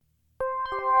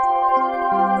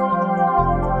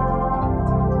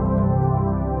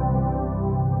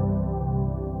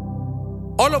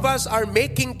all of us are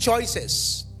making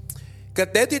choices.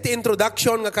 Kat dito iti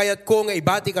introduction nga kayat ko nga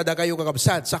ibati kada kayo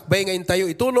kakabsat. Sakbay ngayon tayo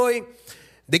ituloy.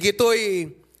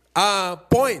 Digito'y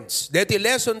points. Dito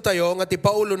lesson tayo nga ti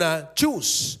Paulo na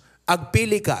choose.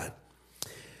 Agpili ka.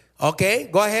 Okay,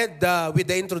 go ahead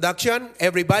with the introduction.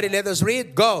 Everybody let us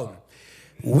read. Go.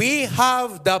 We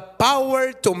have the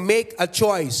power to make a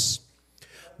choice.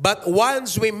 But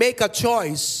once we make a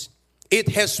choice,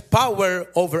 it has power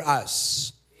over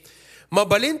us.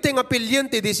 Mabalin nga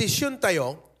pilyan ti desisyon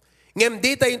tayo. Ngem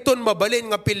di tayo itong mabalin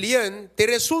nga pilyan, ti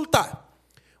resulta.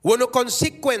 Wano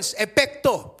consequence,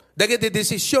 epekto, dagiti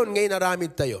desisyon ngayon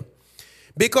naramid tayo.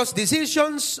 Because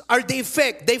decisions are the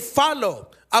effect, they follow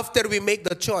after we make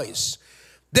the choice.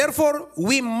 Therefore,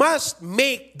 we must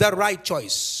make the right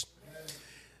choice.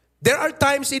 There are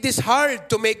times it is hard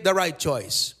to make the right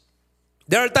choice.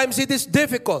 There are times it is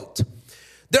difficult.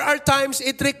 There are times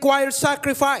it requires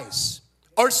sacrifice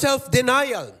or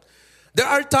self-denial. There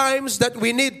are times that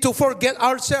we need to forget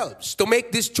ourselves to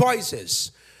make these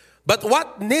choices. But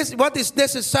what is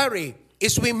necessary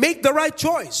is we make the right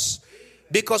choice.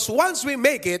 Because once we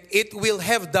make it, it will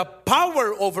have the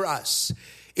power over us.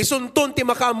 Isunton ti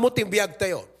makaamot ti biyag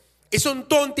tayo.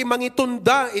 Isunton ti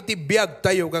mangitunda iti biyag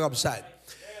tayo kakabsat.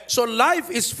 So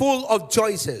life is full of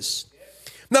choices.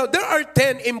 Now, there are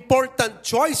 10 important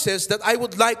choices that I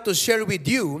would like to share with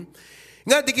you.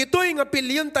 Nga di kito'y nga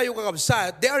pilyon tayo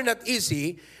kakabsat, they are not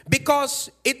easy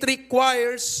because it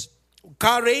requires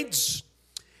courage,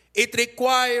 it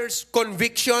requires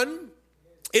conviction,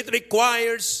 it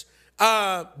requires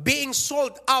being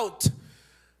sold out.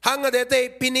 Hanga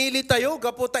dete, pinili tayo,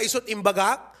 gaputa isot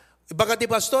imbagak. Ibaga ti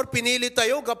pastor, pinili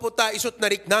tayo, gaputa isot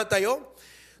narikna tayo.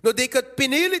 No di kat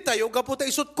pinili tayo, gaputa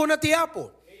isot ko na ti Apo.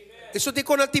 Isot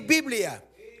ko na ti Biblia.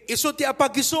 Isot ti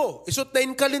apagiso. Isot na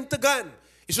inkalintagan.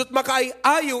 Isot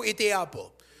makaayaw iti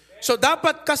Apo. So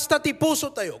dapat kasta ti puso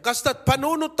tayo. Kasta't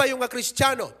panunot tayo nga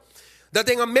Kristiyano.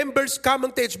 Dati nga members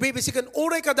kamang ti HBB, sikan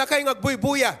uray kada kayo nga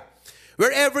agbuy-buya.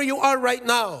 Wherever you are right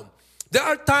now. There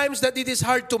are times that it is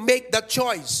hard to make that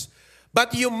choice.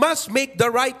 But you must make the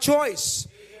right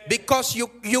choice. Because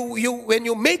when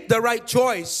you make the right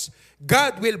choice,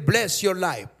 God will bless your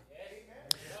life.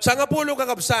 Sa nga pulo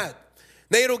kakabsat,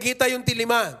 nairugita yung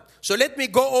tilima. So let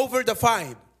me go over the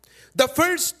 5. The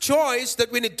first choice that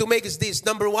we need to make is this.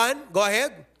 Number 1, go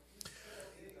ahead.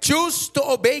 Choose to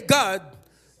obey God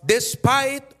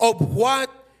despite of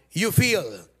what you feel.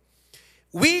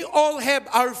 We all have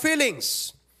our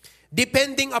feelings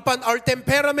depending upon our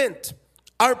temperament,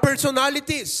 our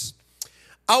personalities,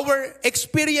 our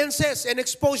experiences and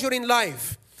exposure in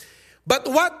life. But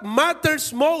what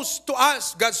matters most to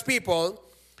us, God's people,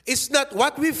 is not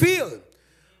what we feel,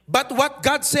 but what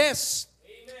God says.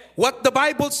 What the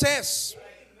Bible says.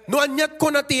 No anyat ko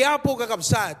na tiyapo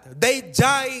kakabsat,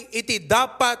 dayjay iti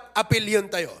dapat apilyon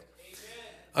tayo.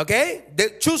 Okay?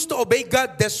 Choose to obey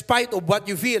God despite of what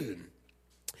you feel.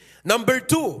 Number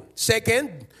 2,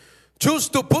 second, choose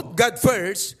to put God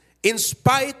first in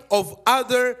spite of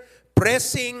other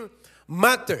pressing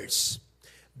matters.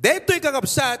 Deto'y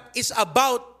kakabsat is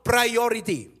about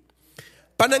priority.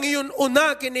 Panangiyon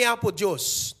una kiniapo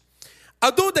Diyos.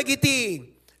 Ado dagiti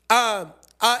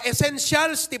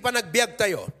essentials ti panagbiag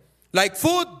tayo. Like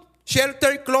food,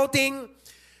 shelter, clothing.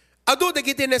 Ado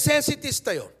dagiti necessities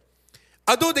tayo.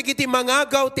 Ado dagiti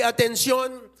mangagaw ti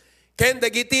atensyon. Ken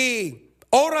dagiti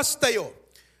oras tayo.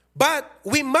 But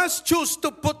we must choose to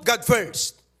put God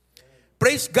first.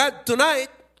 Praise God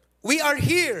tonight. We are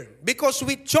here because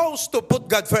we chose to put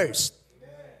God first.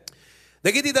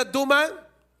 Dagiti daduma,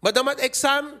 madamat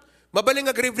exam, mabaling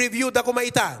ag-review da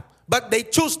kumaita. But they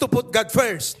choose to put God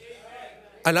first.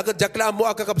 Alagad jakla mo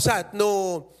akakabsat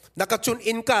no nakatune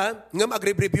in ka ngam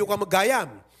agre-review ka magayam.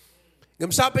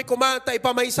 Ngam sabi ko mata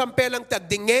ipamaisampelang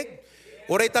tagdingeg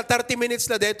oray ta 30 minutes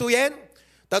na deto yen.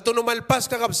 Tato numalpas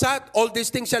kakabsat, all these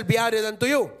things shall be added unto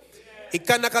you.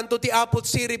 Ika na kanto ti apot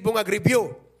sirib mong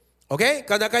ag-review. Okay?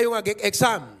 Kada kayo nga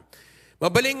exam.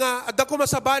 Mabaling nga adda ko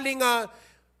masabaling nga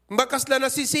makasla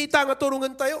nasisita nga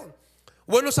turungan tayo.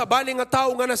 Wano sabaling nga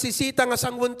tao nga nasisita nga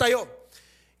sangwon tayo.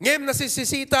 Ngem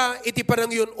nasisisita, iti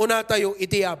parang yun, una tayo,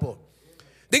 iti apo.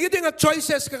 Digito nga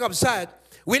choices kakabsat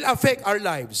will affect our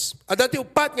lives. At dati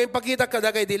upat, ngayon pakita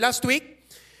kada kay di last week,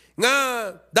 nga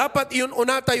dapat yun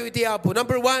una tayo, iti apo.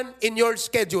 Number 1, in your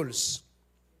schedules.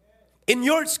 In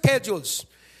your schedules.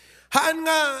 Haan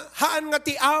nga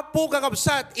ti apo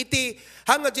kakabsat, iti,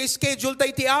 haan nga di schedule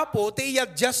tayo ti apo, ti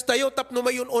i-adjust tayo, tapno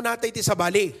mayon una tayo ti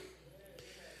sabali.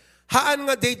 Haan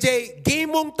nga DJ,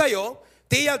 gimong tayo,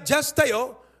 ti i-adjust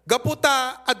tayo,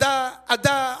 gaputa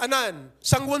anan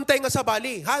sangwon tayo nga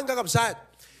sabali haan kakabsat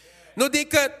no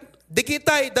diket di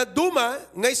kita'y daduma,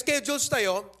 nga schedules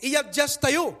tayo, i-adjust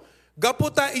tayo.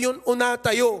 Gaputa iyon una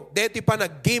tayo, deti pa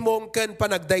naggimong ken pa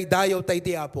nagdaydayo tayo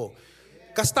ti Apo.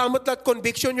 Kastamot lat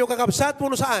conviction nyo kakabsat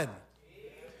mo saan?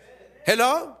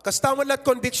 Hello? Kastamot lat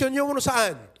conviction nyo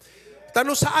saan?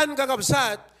 Tano saan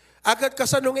kakabsat? Agad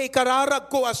kasanong ikararag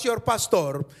ko as your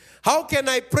pastor, how can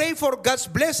I pray for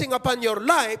God's blessing upon your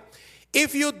life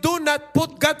if you do not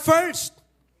put God first?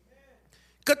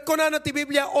 Kat ko na ti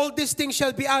Biblia, all these things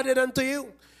shall be added unto you.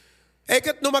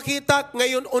 Kat numakita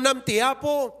ngayon unam ti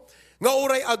Apo, nga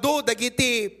uray ado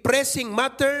dagiti pressing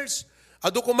matters,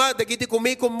 ado kuma dagiti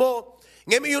kumikom mo,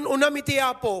 ngayon unam iti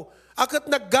Apo, akat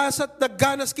naggasat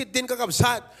nagganas kit din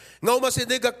kakabsat, nga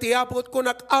umasidigak ti Apo, at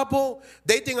kunak Apo,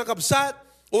 dayti nga kabsat,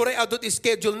 uray adot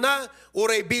schedule na,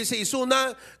 uray busy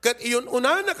isuna, kat iyon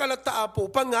una nakalata Apo,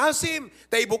 pangasim,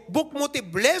 tay bukbuk mo ti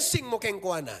blessing mo keng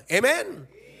kuana. Amen?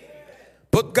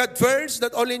 Put God first,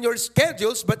 not only in your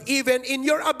schedules, but even in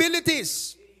your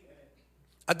abilities.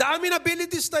 Adami na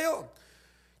abilities tayo.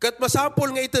 Kat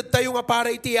masapol nga ito tayo nga para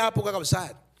iti Apo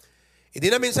kakabsat. Hindi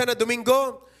na minsan na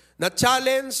Domingo, na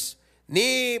challenge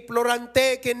ni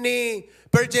Florante ken ni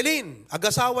Pergelin,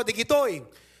 agasawa di gitoy.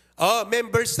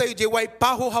 Members tayo, JY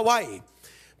Paho Hawaii.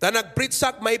 Ta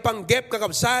nagpritsak may panggep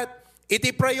kakabsat,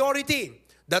 iti priority,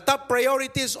 the top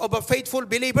priorities of a faithful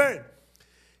believer.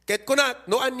 Ket kunat,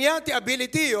 noan niya ti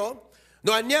ability yo,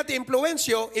 noan niya ti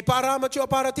influensyo, iparamat yo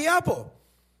para ti Apo.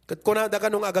 Ket kunada ka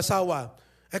nung agasawa,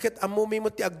 ket amumi mo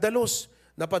ti agdalos,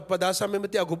 napadpadasa mo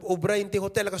ti agububra ti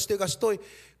hotel, kastoy.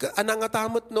 Anang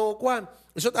atamot no kwan.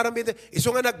 Isot aramid, iso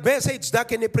nga nag-message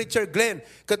dakin ni Preacher Glenn.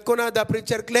 Ket kunada,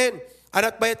 Preacher Glenn,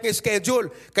 anat bayat nga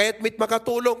schedule, kayat mit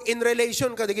makatulong in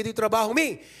relation kadigiti trabaho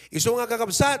mi. Iso nga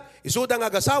kakabsat, iso da nga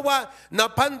agasawa,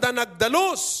 napanda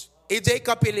nagdalos, EJ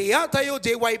Kapilya tayo,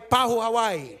 JY Paho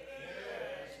Hawaii.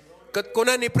 Kat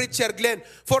kuna ni Preacher Glenn,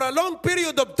 for a long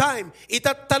period of time,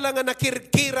 itatala nga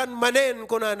nakirkiran manen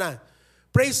kuna na.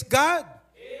 Praise God.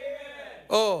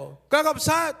 Amen.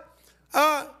 Kakabsat,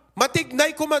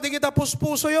 matignay ko madigita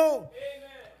puspuso yo.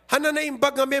 Hana na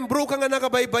imbag nga membro ka nga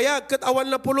nakabaybayag, kat awan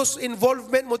na pulos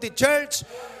involvement mo ti church,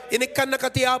 inik ka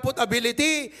nakatiapot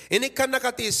ability, inik ka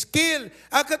nakati skill,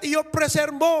 akat iyo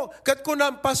preserve mo, kat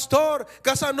kunang pastor,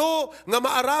 kasano nga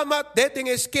maaramat,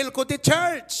 dating skill ko ti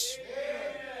church.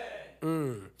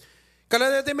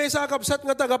 Kala natin may sakapsat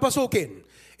nga tagapasukin,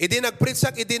 idi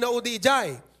nagpritsak, idi na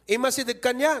udijay, imasidig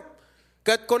kanyak,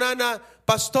 kat kunana,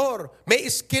 pastor, may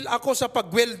skill ako sa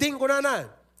pag-welding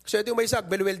kunana. So ito may sak,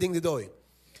 bel-welding dito eh.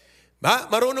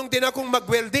 Marunong din akong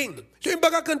mag-welding. So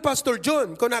imbaga kan Pastor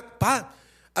John, kunak pa,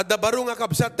 at dabaro nga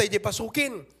kabsat tayo di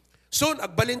pasukin. Soon,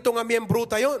 agbalinto nga miyembro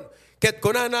tayon. Ket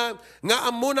kunana, nga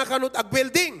amuna kanot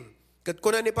ag-welding. Ket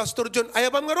kuna ni Pastor John,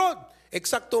 ayabam nga rod.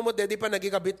 Eksakto mo, di pa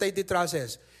nagikabit tayo di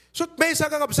trusses. So may isa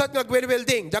kakabsat nga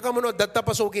ag-welding. Daka mo no, data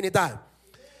pasukin ita.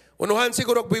 Unuhan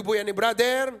siguro buibuyan ni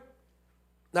brother.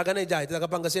 Naganay dyan, ito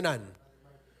Pangasinan.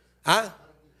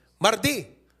 Mardi.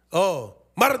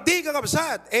 Mardi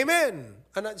kakabsat. Amen.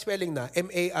 Ano spelling na?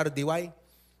 M-A-R-D-Y.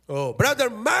 Brother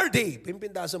Mardi.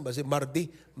 Pimpindasan ba si Mardi?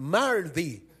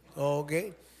 Mardi.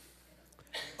 Okay.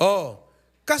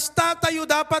 Kasta tayo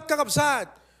dapat kakabsat.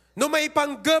 No may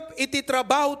panggap iti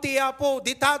trabaho ti Apo,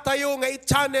 di tatayo nga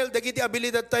i-channel dagiti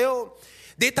abilidad tayo.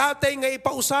 Di tatay nga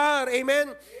ipausar.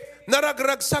 Amen.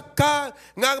 Naragragsak ka,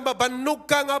 nga mabannog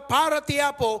ka nga para ti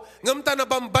Apo, ngamta na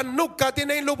bambannog ka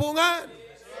tinay lubungan.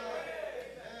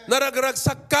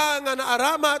 Naragragsak ka nga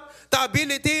naaramat, ta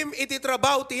ability iti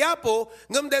trabaho ti Apo,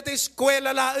 ngam deti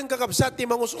eskwela laeng kakabsat ti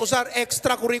mangus-usar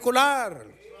extracurricular.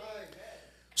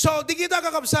 So, di kita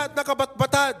kakabsat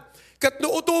nakabatbatad, kat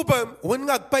no utubam, wen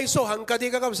nga agpaiso,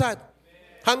 hangkadi kakabsat.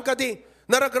 Hangkadi,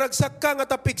 naragragsak ka nga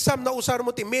tapiksam na usar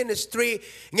mo ti ministry,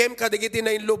 ngem kadigiti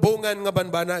na lubungan nga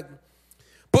banbanag.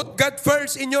 Put God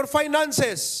first in your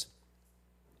finances.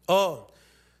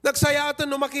 Nagsayatan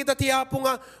no makita ti Apo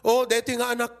nga, dito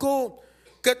nga anak ko,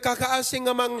 kakaasing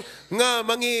nga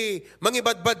mangi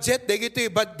bad budget,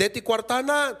 dito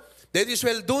kwartana, dito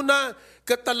sweldo na,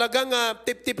 kat talaga nga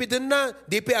tip-tipidin na,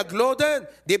 di pa agloden,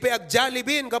 di pa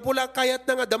agjalibin, kapula kayat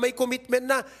na nga damay commitment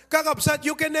na, kakabsat,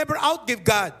 you can never outgive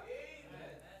God.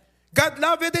 God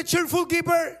loveth a cheerful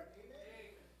giver.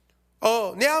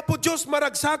 Ni Apo Diyos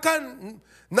maragsakan,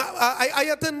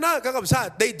 ayatan na,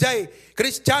 kakabsat, dayjay,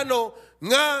 Kristiyano,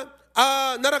 nga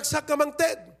naragsak ka mang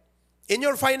ted in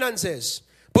your finances.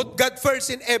 Put God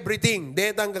first in everything.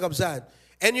 Detang kakabsat.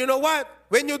 And you know what?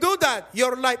 When you do that,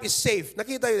 your life is safe.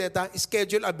 Nakita yun deta?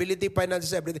 Schedule, ability,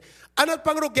 finances, everything. Anat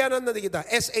pangrugyanan na kita?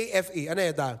 S-A-F-E. Ano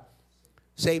yata?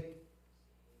 Safe.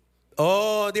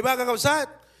 Di ba kakabsat?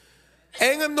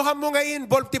 Engam no hamo nga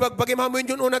involved ti bagbagim hamo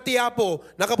yun una ti Apo,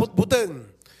 nakaputbuteng.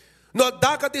 No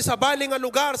adda ka ti sabali nga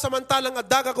lugar, samantalang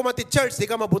adda ka kumati church, di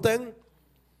ka mabuteng?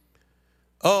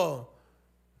 Oh.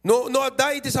 No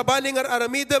adda iti sabali nga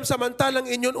aramidem, samantalang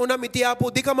inyon una mi ti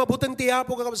Apo, di ka mabuteng ti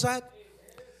Apo kakabsat.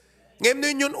 Ngayon no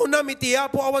inyon una mi ti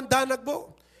Apo, awan danag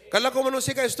mo. Kala ko manong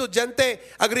si ka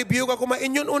estudyante, ag-review ka kuma,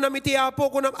 inyon una mi ti Apo,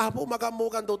 kunam, Apo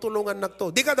magamukan do tulungan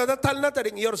nagto. Di ka dadatal na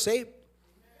taring you're safe.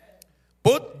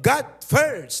 Put God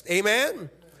first. Amen?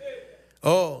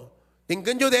 Oh.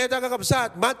 Tingnan nyo dito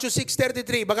kakabsat. Matthew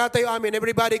 6:33. Baga tayo amin.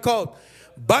 Everybody called.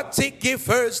 But seek ye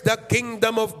first the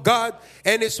kingdom of God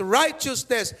and His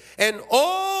righteousness, and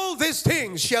all these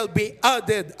things shall be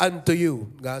added unto you.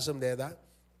 Gasam dito.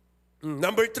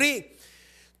 Number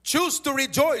 3. Choose to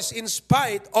rejoice in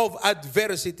spite of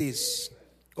adversities.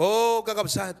 Oh,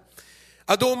 kakabsat.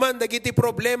 Aduman, nagiti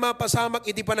problema, pasamak,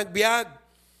 iti panagbiag.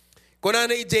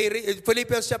 Kunana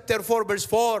Philippians chapter 4 verse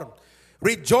 4.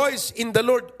 Rejoice in the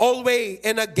Lord always,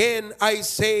 and again I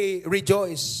say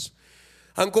rejoice.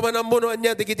 Ang kumanamunuan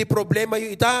niya, dagiti problema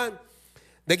yung itan.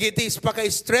 Dagiti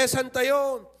paka-stressan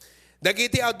tayo.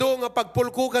 Dagiti ado nga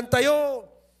pagpulkukan tayo.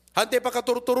 Hante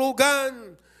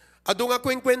pakaturturugan. Ado nga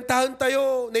kwentahan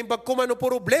tayo. Na yung pagkumano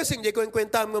puro blessing, di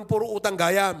kwentahan ng puro utang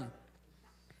gayam.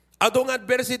 Ado nga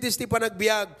adversities ti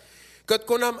panagbiag. Kat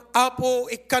kunam, Apo,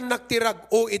 ikan naktirag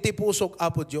o iti pusok,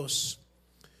 Apo Diyos.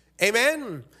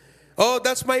 Amen? Oh,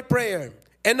 that's my prayer.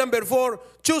 And number 4,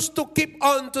 choose to keep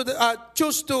on to the,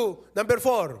 choose to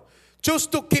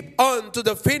keep on to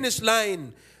the finish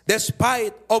line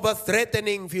despite of a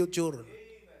threatening future.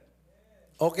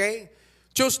 Okay?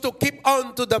 Choose to keep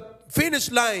on to the finish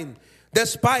line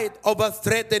despite of a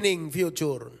threatening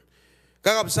future.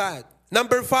 Kakabsat.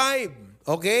 Number 5.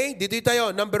 Okay? Dito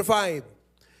tayo. Number 5.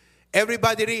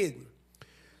 Everybody read.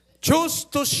 Choose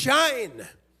to shine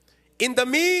in the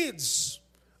midst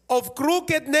of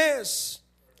crookedness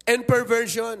and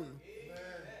perversion.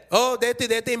 Amen. Oh,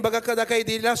 deti imbaga kada kay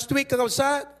di last week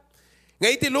kakabsat. Nga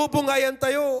iti lubong ayan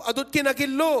tayo, adut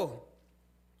kinakillo.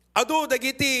 Adu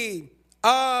dagiti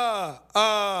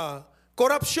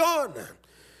korupsyon.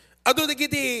 Adu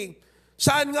dagiti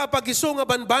saan nga pagiso nga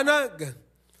banbanag.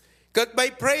 Kat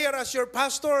by prayer as your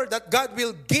pastor that God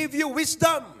will give you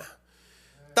wisdom.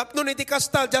 Tapno iti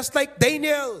kastal, just like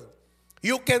Daniel,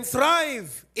 you can thrive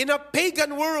in a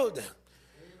pagan world.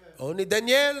 O ni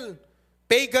Daniel,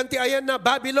 pagan ti ayan na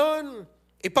Babylon,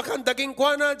 ipakandaging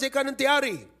kwa na, di ka ng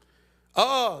tiari.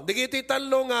 Oo, digiti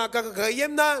talo nga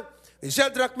kakagayem na,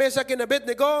 Shadrach, Meshach, and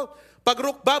Abednego,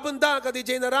 pagrukbabunda ka di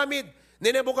naramid,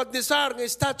 ni Nebuchadnezzar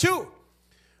ng statue.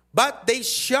 But they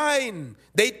shine,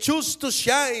 they choose to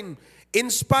shine in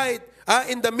spite,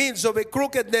 in the midst of a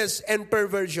crookedness and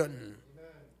perversion.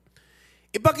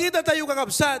 Ipakita tayo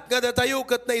kakabsat, kada tayo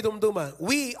kat na idumduma.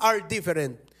 We are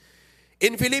different.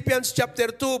 In Philippians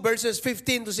chapter 2, verses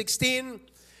 15 to 16,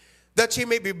 that ye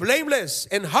may be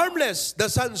blameless and harmless, the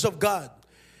sons of God,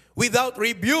 without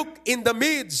rebuke in the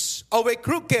midst of a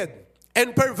crooked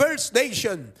and perverse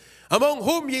nation, among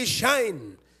whom ye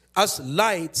shine as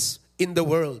lights in the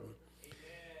world.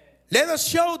 Amen. Let us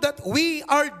show that we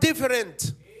are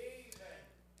different. Amen.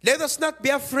 Let us not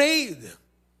be afraid.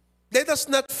 Let us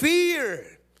not fear.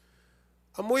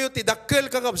 Amuyo ti dakkel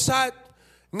kakabsat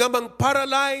nga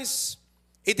mang-paralyze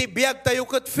iti biag tayo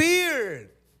kat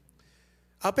fear.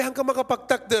 Apehan ka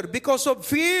makapagtakder because of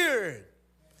fear.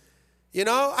 You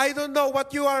know, I don't know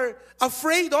what you are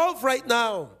afraid of right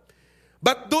now.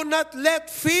 But do not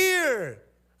let fear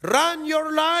run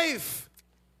your life.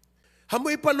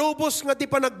 Hamoy palubos nga ti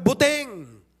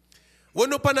panagbuteng.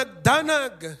 Wano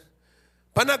panagdanag.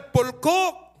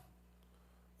 Panagpulkok.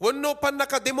 Wano pan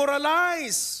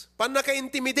naka-demoralize, pan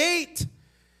naka-intimidate.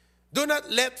 Do not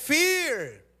let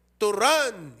fear to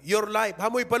run your life.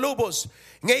 Hamoy palubos.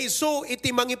 Nga iso iti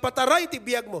mangipataray ti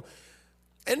biyag mo.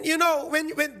 And you know,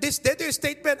 when this dito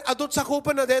statement, adot sa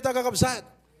kupan na dito kakabsat.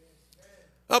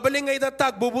 Abaling nga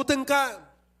itatag, bubuteng ka.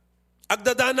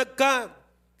 Agdadanag ka.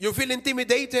 You feel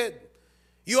intimidated.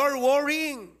 You are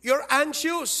worrying. You're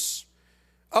anxious.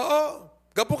 Oo.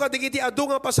 Gapo ka digiti adu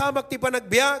nga pasamak ti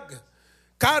panagbiag.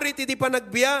 Karit iti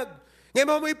panagbiag.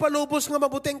 Ngayon mo ipalubos nga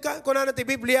mabuteng ka. Kung na ti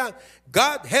Biblia,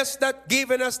 God has not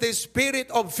given us the spirit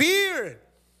of fear,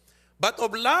 but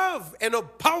of love and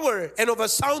of power and of a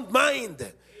sound mind.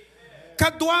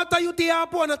 Kadwa tayo ti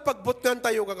Apo at pagbutngan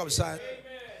tayo kakabsat.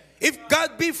 If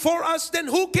God be for us, then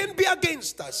who can be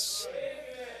against us?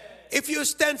 If you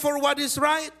stand for what is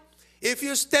right, if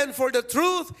you stand for the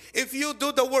truth, if you do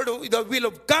the will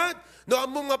of God, no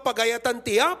among nga pagayatan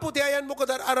ti Apo, ti ayan mo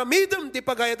kadar aramidem ti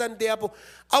pagayatan ti Apo.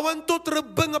 Awan to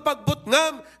trebeng nga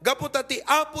pagbutngam, gapot ti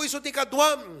Apo iso ti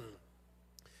kadwam.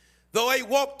 Though I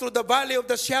walk through the valley of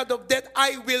the shadow of death,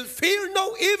 I will fear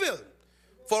no evil,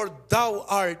 for thou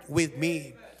art with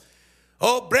me.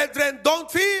 Oh, brethren,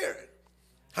 don't fear.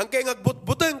 Hangkay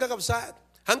ngagbutbuteng kakabsat.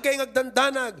 Hangkay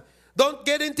ngagdandanag. Don't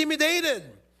get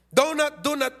intimidated. Do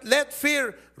not let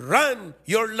fear run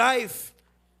your life.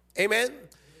 Amen?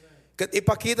 Kat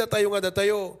ipakita tayo nga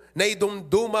tayo na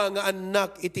idumduma nga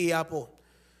anak iti Apo.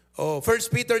 Oh, 1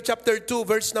 Peter chapter 2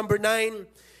 verse number 9.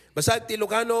 Basad ti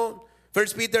Lucano,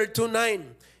 1 Peter 2:9.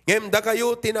 Ngem da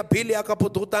kayo tinapili a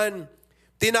kapututan,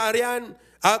 tinaaryan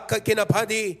a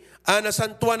kinapadi a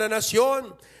nasantuan na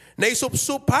nasyon, na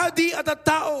isupsupadi at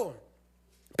tao,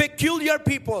 peculiar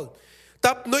people.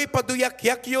 Tapnoy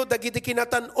paduyak-yakyo dagiti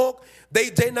kinatanok,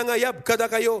 dayjay nangayab kada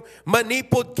kayo,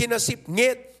 manipod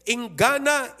kinasipngit,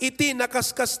 inggana iti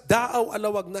nakaskas daaw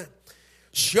alawag na.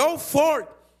 Show forth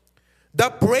the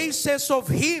praises of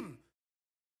Him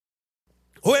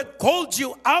who had called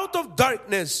you out of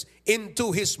darkness into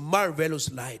His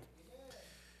marvelous light.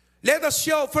 Let us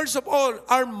show, first of all,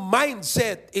 our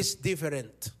mindset is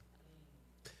different.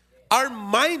 Our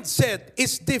mindset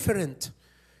is different.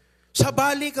 Sa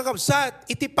bali kakabsat,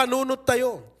 iti panunot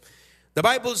tayo. The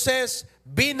Bible says,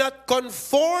 be not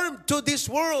conformed to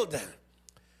this world.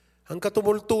 Ang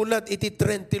katumultulat, iti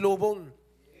trend ti lubong.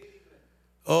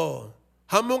 Oh,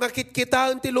 hamong akit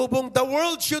kita ang tilubong, the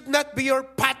world should not be your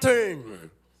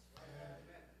pattern.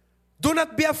 Do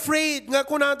not be afraid nga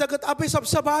kunadagat apay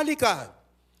sabsabali ka.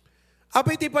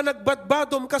 Apay ti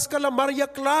panagbatbadom kas kala Maria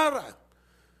Clara.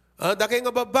 Dakay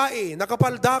nga babae,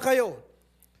 nakapalda kayo.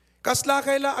 Kasla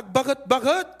kayla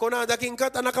agbagat-bagat kunadaking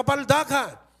kat nakapalda ka.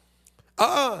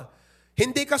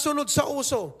 Hindi ka sunod sa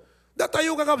uso.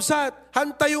 Datayo kakabsat,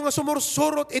 hantayo nga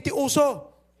sumursurot iti uso.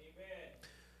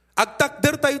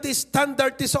 Agtakder tayo ti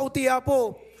standard ti sa uti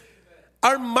Apo.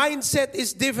 Our mindset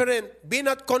is different. Be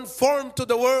not conformed to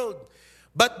the world,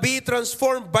 but be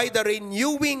transformed by the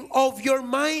renewing of your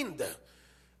mind.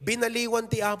 Binaliwan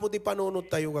ti Apo ti panunod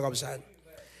tayo kakabsat.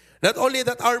 Not only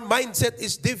that our mindset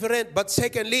is different, but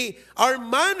secondly, our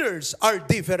manners are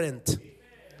different.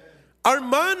 Our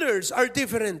manners are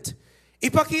different.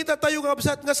 Ipakita tayo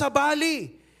kakabsat nga sa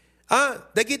bali.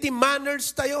 Dagiti manners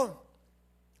tayo.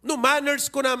 No manners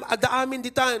ko na adaamin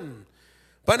ditan.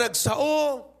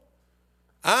 Panagsao,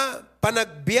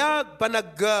 panagbiag,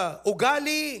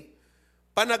 panag-ugali,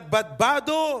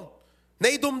 panagbadbado, na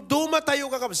idumduma tayo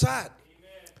kakabsat.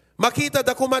 Makita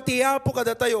da kumatiyapo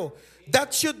kada tayo.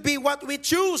 That should be what we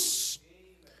choose.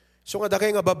 So nga da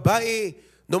kayo nga babae,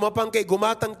 numapang kay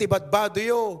gumatang ti badbado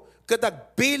yo,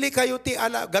 kadagpili kayo ti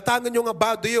gatangan nyo nga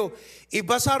bado yo,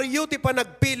 ibasar yo ti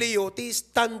panagpili yo, ti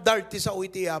standard ti sa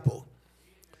uiti Apo.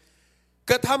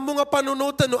 Katham mo nga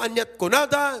panunutan no anyat ko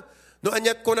nada, no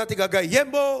anyat ko na ti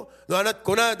gagayembo, no anyat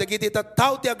ko na dagiti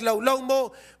tattaw ti aglawlaw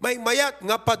mo, may mayat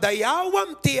nga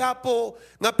padayawam ti Apo,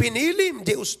 nga pinilim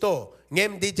di usto,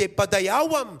 ngem di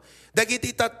padayawam,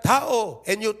 dagiti tattao,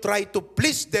 and you try to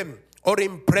please them or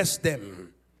impress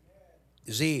them.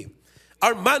 You see,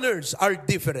 our manners are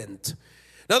different.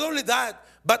 Not only that,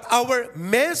 but our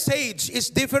message is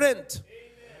different.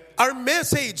 Our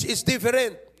message is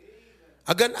different.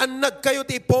 Agan-anad kayo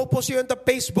ti ipopos yun ta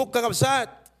Facebook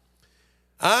kakabsat.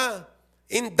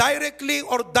 Indirectly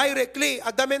or directly,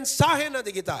 ada mensahe na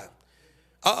di kita.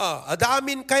 Ada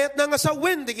amin kayat na nga sa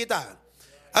win di kita.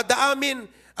 Ada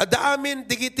amin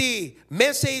digiti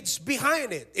message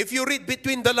behind it. If you read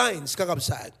between the lines,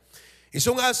 kakabsat.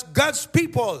 Isung as God's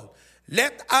people,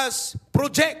 let us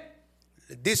project,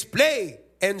 display,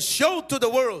 and show to the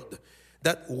world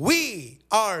that we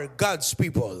are God's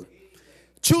people.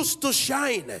 Choose to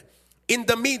shine in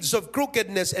the midst of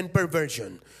crookedness and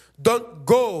perversion. Don't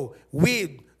go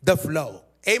with the flow.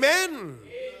 Amen?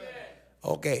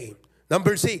 Okay.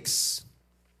 Number 6.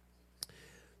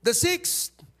 The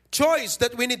sixth choice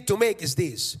that we need to make is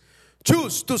this.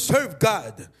 Choose to serve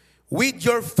God with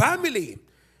your family,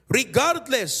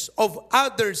 regardless of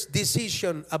others'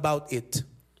 decision about it.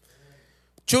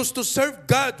 Choose to serve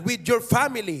God with your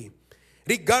family,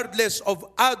 regardless of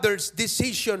others'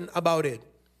 decision about it.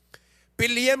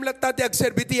 Piliem lang tati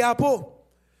agserbiti Apo.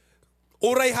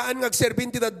 Uray haan ng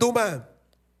agserbinti na duma.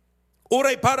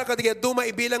 Uray para ka tiga duma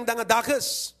ibilang da nga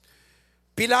dakas.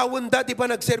 Pilawon dati pa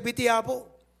nagserbiti Apo.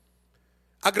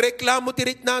 Agreklamo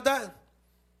tirit nada.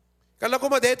 Kala ko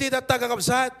madeti data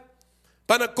kakabsat.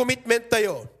 Panag-commitment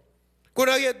tayo. Kung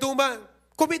nagya duma,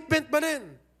 commitment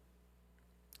manen.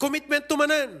 Commitment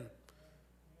tumanan.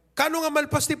 Kano nga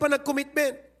malpas ti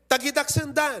panag-commitment? Tagidak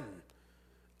sendan.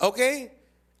 Okay?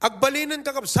 Agbalinan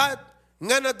kakabsat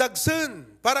nga nadagsen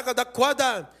para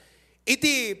kadakwada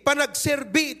iti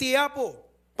panagserbi iti Apo.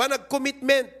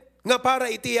 Panag-commitment nga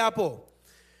para iti Apo.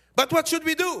 But what should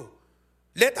we do?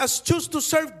 Let us choose to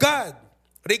serve God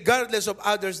regardless of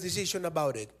others' decision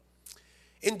about it.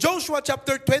 In Joshua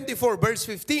chapter 24, verse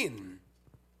 15,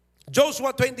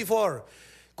 Joshua 24,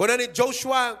 kuna ni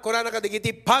Joshua, kuna na kadigiti,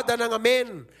 pada ng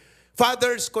amen,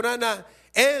 fathers, kuna na,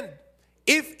 and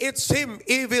if it seem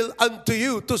evil unto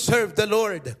you to serve the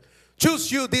Lord, choose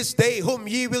you this day whom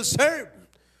ye will serve.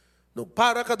 No,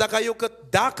 para kada kayo kat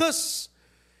dakas,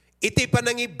 iti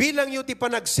panangibilang yu, iti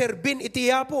panagserbin, iti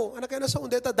yapo. Ano kaya nasa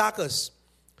undeta dakas?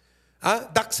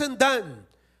 Daksendan,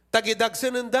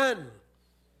 tagidagsenendan.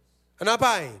 Ano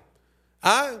pa eh?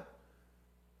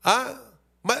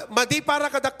 Madi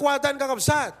para kadakwadan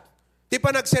kakabsat. Di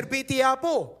pa nagserbi ti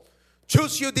Apo.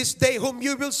 Choose you this day whom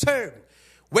you will serve.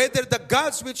 Whether the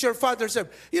gods which your father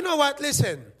served. You know what?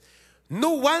 Listen.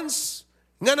 No once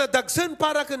nga nadagsan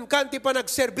para kan ti pa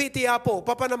nagserbi ti Apo.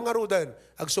 Papanam nga rudan.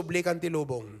 Agsublikan ti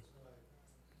lubong.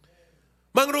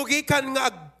 Mangrugi kan nga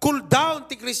ag-cool down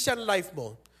ti Christian life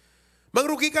mo.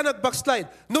 Mangrugi ka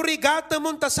nag-backslide. No rigata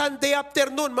mo ta Sunday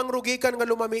afternoon, mangrugi ka nga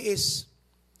lumamiis.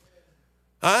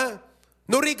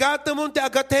 No rigata mo ti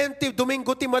agatenti,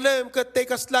 Domingo ti malam, kate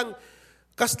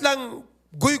kaslang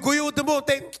guy-guyod mo,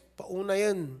 te, pauna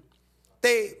yan.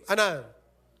 Te,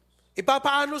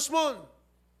 ipapaanos mo.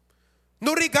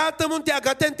 No rigata mo ti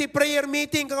agatenti prayer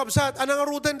meeting, kakabsat, anang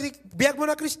arudan, biyag mo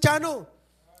na Kristiyano.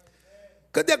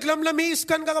 Kati aglamlamis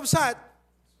kan kakabsat.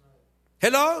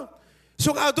 Hello?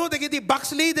 So ado digiti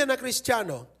backslidden na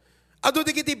Kristiyano. Ado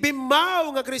digiti bimaw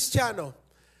nga Kristiyano.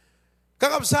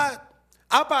 Kakabsat,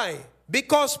 apay,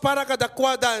 because para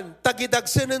kadakwadan,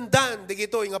 tagidagsenendan,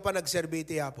 digito nga panagserbi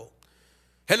ti Apo.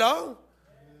 Hello?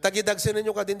 Tagidagsenen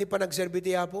nyo ka din di panagserbi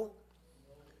ti Apo?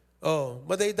 Oh,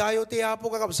 madaydayo ti Apo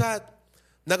kakabsat.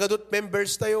 Nagadot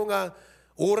members tayo nga,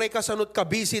 uray kasanot ka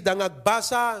busy dang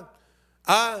agbasa.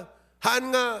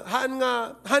 Haan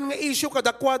nga issue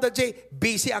kadakwada jay,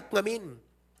 busy ak ngamin.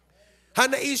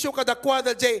 Haan na issue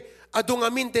kadakwada jay, adu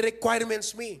ngamin ti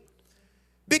requirements mi.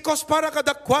 Because para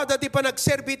kadakwada di pa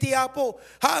nagserbi ti Apo,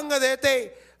 haan nga dete,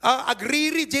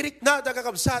 agriri jirik na da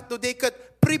kakabsat, no di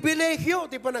kat pribilegyo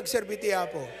di pa nagserbi ti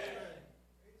Apo.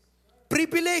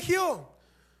 Pribilegyo.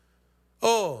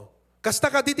 Oh, kasta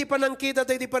ka di pa nangkita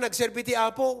di pa nagserbi ti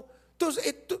Apo.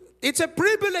 It's a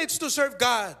privilege to serve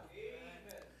God.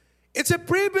 It's a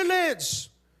privilege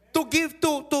to give,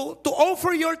 to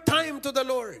offer your time to the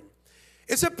Lord.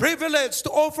 It's a privilege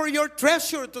to offer your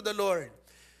treasure to the Lord.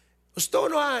 Gusto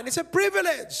noan, it's a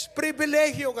privilege.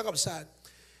 Privilegyo kakabsat.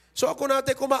 So ako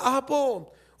natin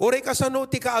kumaapo, uray kasano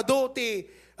ti kaado ti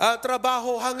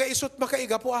trabaho, hanga isot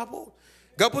makaiga po apo.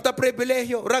 Gapo ta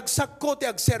privilegyo, ragsak ko ti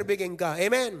agserbigin ka.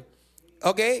 Amen?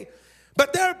 Okay?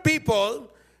 But there are people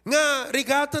nga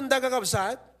rigatan da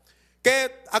kakabsat,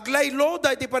 ket aglaylo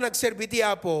da iti pa nagserbi ti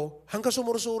Apo, hangga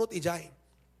sumursurot ijay.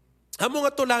 Amo nga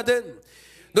tuladen.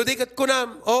 Do di kat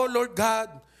kunam, oh Lord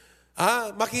God,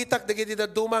 makitak dagiti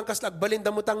dadumang kas agbalin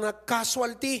damutang na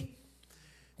casualty.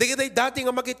 Dagiti dati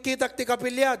nga makitkitak ti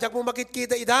kapilya, jak mo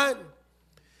makitkita idan.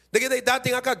 Dagiti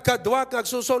dati nga kadkadwak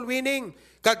agsusol winning,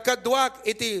 kadkadwak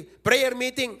iti prayer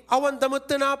meeting, awan damot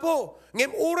na po.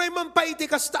 Ngem uray man pa iti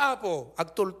kasta Apo,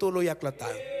 agtultuloy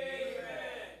aklatan.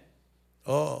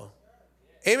 Oh.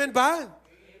 Amen ba?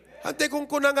 Hante kung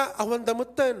kuna nga, awan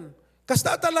damutan.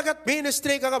 Kasta talagat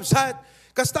ministry kakabsat.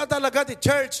 Kasta talagat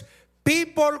church.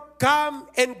 People come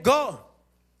and go.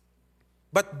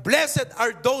 But blessed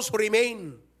are those who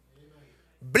remain.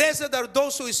 Blessed are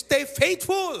those who stay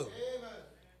faithful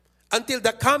until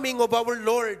the coming of our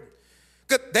Lord.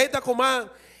 Kat dahita kuma,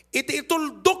 iti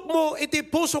ituldok mo, iti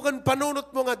puso kan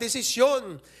panunot mo nga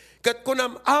desisyon. Kat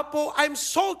kunam, Apo, I'm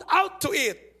sold out to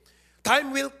it. Time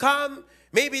will come.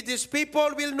 Maybe these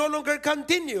people will no longer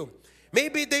continue.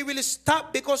 Maybe they will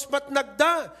stop because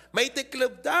matnagda, may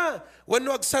tiklab da,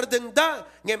 wano agsardeng da.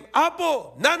 Ngem,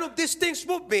 Apo, none of these things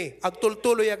move me.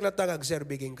 Agtultuloy aglatang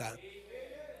agserbigin ka.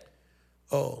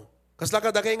 Oh,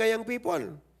 kaslakada kayo ngayang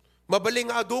people. Mabaling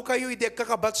adu kayo, hindi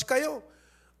kakabats kayo.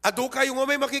 Adu kayo nga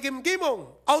may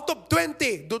makikimkimong. Out of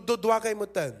 20, dududwa kayo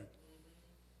mutan.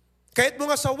 Kahit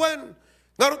mga sawan,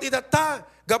 ngarot idata,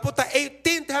 gaputa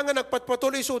 18, hanga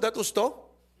nagpatpatuloy sudat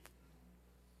usto.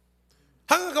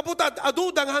 Hanga kaputa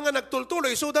adudang hanga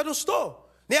nagtultuloy sudat usto.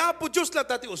 Ni Apo Diyos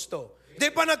lat tati usto. Di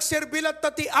pa nagserbilat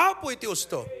tati Apo iti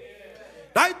usto.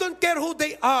 I don't care who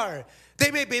they are.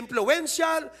 They may be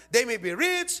influential, they may be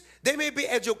rich, they may be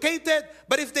educated,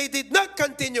 but if they did not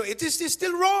continue, it is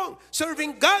still wrong.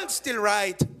 Serving God still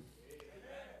right.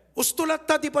 Ustulat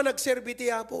tati pa nagserbi ti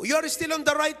Apo. You are still on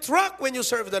the right track when you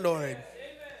serve the Lord.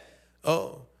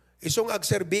 Oh, isong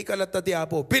agserbi ka lat ti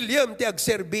Apo. Bilyam ti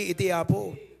agserbi iti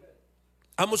Apo.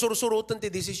 Amo sursurutan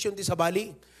ti desisyon ti sabali.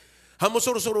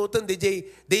 Hamusursurutan,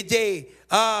 DJ,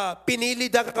 pinili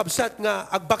da kakabsat nga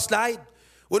agbackslide.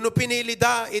 Uno pinili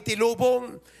da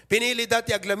itilubong, pinili da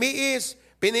ti aglamiis,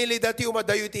 pinili da ti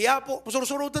umadayo ti apo,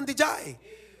 musursurutan di jay.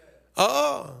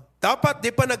 Oo. Dapat di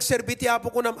pa nagserbi ti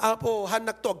apo ko ng apo,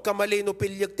 hanak to, agkamali no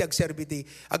pilyag ti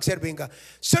agserbing ka.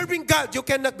 Serving God, you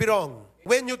cannot be wrong.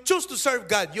 When you choose to serve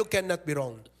God, you cannot be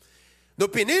wrong. No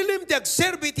pinilim ti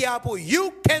agserbi ti apo,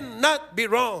 you cannot be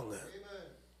wrong.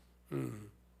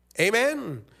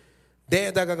 Amen?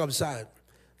 Deda kakabsat.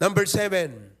 Number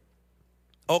 7.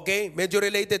 Okay, medyo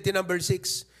related to number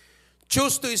 6.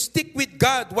 Choose to stick with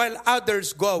God while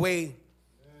others go away.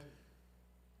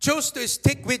 Choose to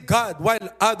stick with God while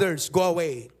others go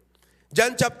away.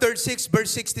 John chapter 6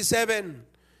 verse 67.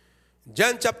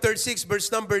 John chapter 6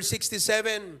 verse number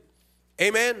 67.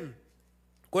 Amen.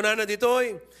 Kunana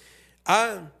ditoy.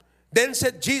 Then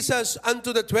said Jesus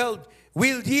unto the 12,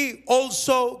 will ye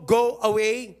also go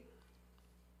away?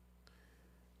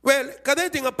 Well,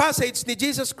 kadayto nga passage ni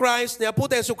Jesus Christ, ni Apo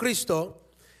Jesu Kristo,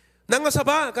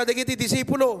 nangasaba kadagiti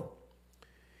disipulo.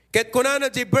 Ket kunana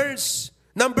di verse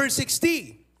number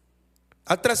 60.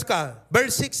 Atras ka,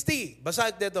 verse 60.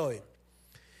 Basahin dito.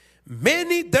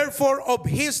 Many therefore of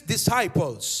his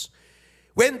disciples,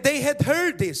 when they had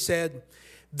heard this, said,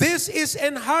 this is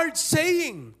an hard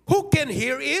saying. Who can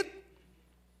hear it?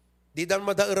 Di dan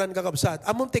madairan kakabsat.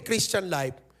 Among ti Christian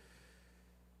life,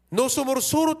 no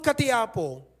sumursurot ka ti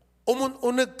Apo,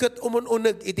 umununag kat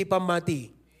umununag iti pamati.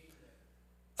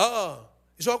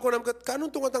 So ako naman kat,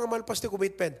 kanong tunga nga malpas ti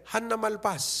commitment? Han na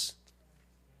malpas.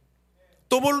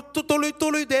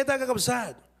 Tuloy-tuloy deta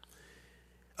kakabsat.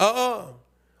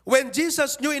 When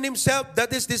Jesus knew in himself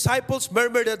that his disciples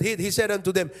murmured at it, he said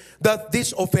unto them, doth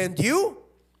this offend you?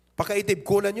 Pakaitib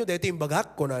kunan nyo, dito yung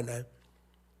bagak kunana.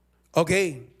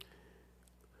 Okay.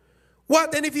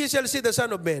 What? And if ye shall see the Son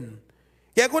of Man?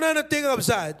 Kaya kunana ito yung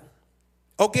kakabsat.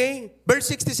 Okay? Verse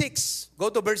 66.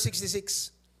 Go to verse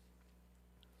 66.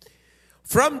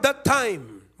 From that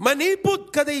time,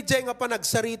 manipod ka day nga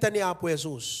panagsarita ni Apo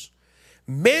Jesus.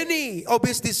 Many of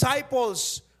his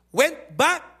disciples went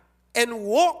back and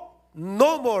walked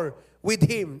no more with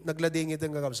him. Naglading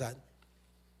itong kakabsat.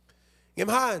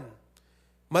 Ngimhan,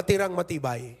 matirang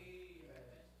matibay.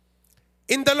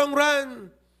 In the long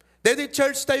run, dito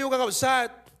church tayo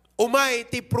kakabsat, umay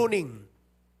ti pruning.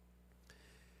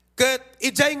 Kat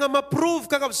ijay nga ma-prove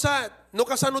kakabsat, no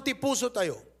kasano ti puso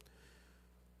tayo.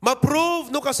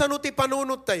 Ma-prove no kasano ti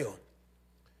panunot tayo.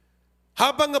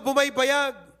 Habang nga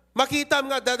bumaybayag, makita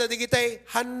nga dadadigitay,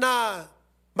 hana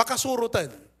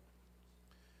makasurutan.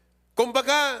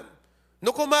 Kumbaga,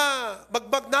 no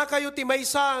magbag na kayo ti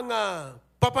maysa nga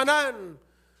papanan,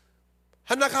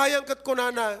 hanakayang kat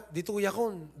kunana, dito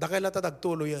yakon, dakay lata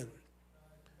dagtulo yan.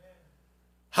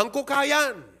 Hangko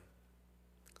kayan.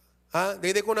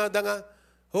 Dito ko na nga,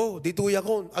 dito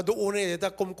yakon, adoon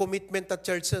dita commitment at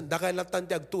church yan, dakay lata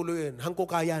dagtulo yan, hangko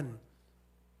kayan.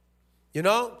 You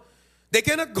know? They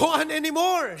cannot go on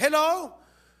anymore. Hello?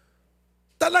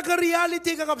 Talaga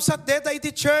reality kakabsat deta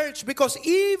iti church because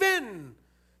even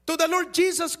to the Lord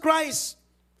Jesus Christ,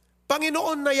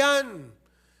 Panginoon na yan.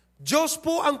 Diyos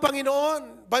po ang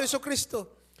Panginoon, Bayo Kristo.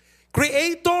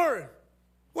 Creator.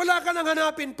 Wala ka nang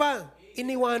hanapin pa.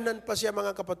 Iniwanan pa siya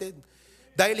mga kapatid.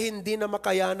 Dahil hindi na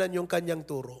makayanan yung kanyang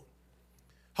turo.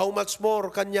 How much more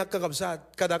kanya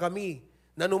kakabsat, kada kami,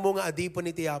 nanumunga adipo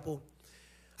ni Tiapo.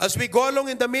 As we go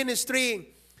along in the ministry,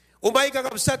 umay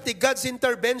kakabsat ti God's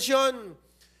intervention,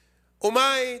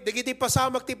 umay, digiti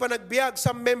pasamak ti panagbiag,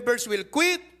 some members will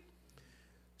quit,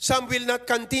 some will not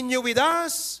continue with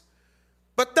us,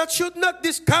 but that should not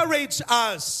discourage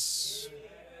us.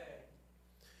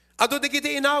 Ado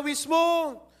digiti inawis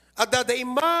mo, at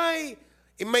dadaimay,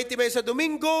 imay ti may sa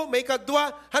Domingo, may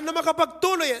kadwa, handa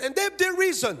makapagtuloy yan, and they have their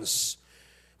reasons.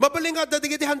 Mabaling at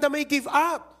digiti handa may give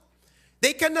up.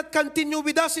 They cannot continue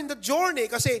with us in the journey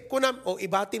kasi kunam,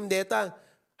 ibatim deta.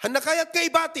 Hana kayat ka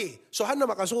ibati. So hana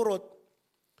makasurot.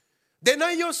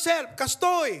 Deny yourself,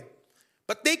 kastoy.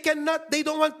 But they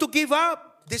don't want to give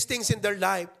up these things in their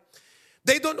life.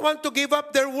 They don't want to give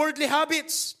up their worldly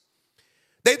habits.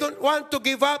 They don't want to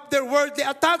give up their worldly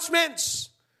attachments.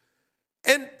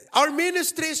 And our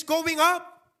ministry is going up.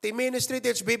 The ministry,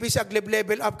 the HBBC,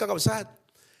 level up kakabsat.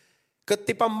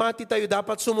 Kati pamati tayo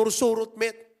dapat sumursurot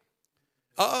met.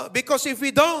 Because if we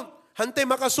don't, hantay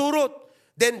makasurot,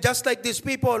 then just like these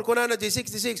people, kunana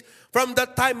G66, from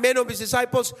that time, many of his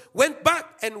disciples went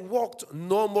back and walked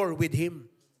no more with him.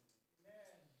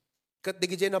 Kat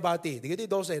digiti nabati, digiti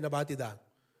 12 nabati da.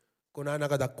 Kunana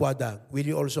kadakwada, will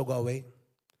you also go away?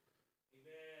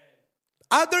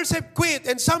 Others have quit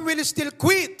and some will still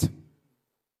quit.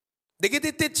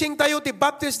 Digiti teaching tayo ti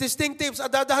Baptist distinctives,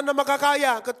 adadahan na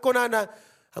makakaya, kat kunana,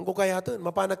 ang kukayatan,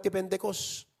 mapanak ti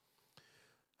Pentecost.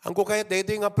 Ang kukayat,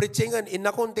 dito yung preachingan,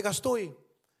 inakon ti kastoy.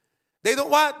 They don't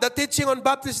want the teaching on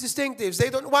Baptist distinctives. They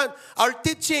don't want our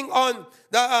teaching on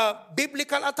the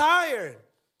biblical attire.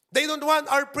 They don't want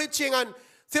our preaching on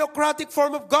theocratic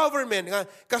form of government.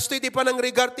 Kastoy di pa ng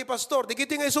regard ti pastor.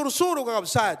 Digiti nga isursuro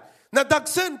kakabsat.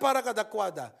 Nadagsan para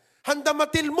kadakwada. Handa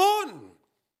matilmon.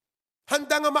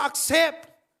 Handa nga ma-accept.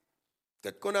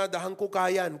 Kat kunada,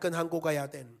 hangkukayan, kan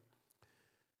hangkukayaten.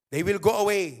 They will go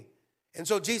away. And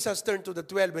so Jesus turned to the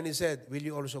 12 and he said, will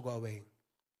you also go away?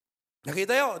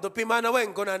 Nakita yo, do pimanaweng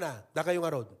kunana, da kayo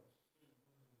nga rod.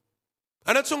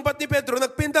 Anat sungbat ni Pedro,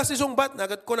 nagpindas si sungbat,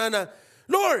 nagat kunana,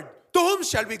 Lord, to whom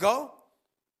shall we go?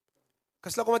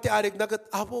 Kasla ko matiarig, nagat,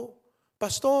 Apo,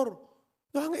 Pastor,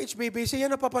 no hanga HBBC,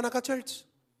 yan napapanaka church.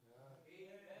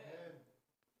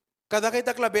 Kada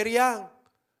kita klaberya.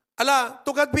 Ala,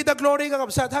 to God be the glory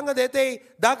kakabsat. Hanga dete,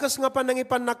 dakas nga pa nang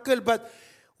ipanakil. But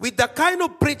with the kind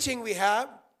of preaching we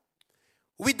have,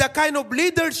 with the kind of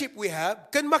leadership we have,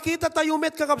 kan makita tayo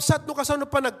met kakabsat no kasano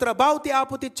pa nagtrabaho ti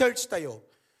Apo ti church tayo.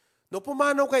 No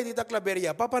pumanaw kayo di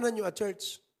taklaberya, papanan nyo at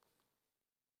church.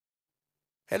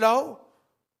 Hello?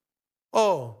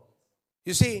 Oh,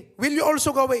 you see, will you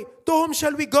also go away? To whom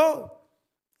shall we go?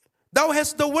 Thou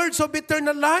hast the words of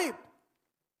eternal life.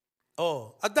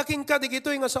 Oh, at daking ka, di gito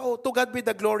yung asao, to God be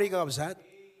the glory, kakabsat.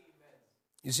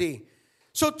 You see,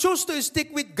 so choose to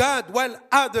stick with God while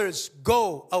others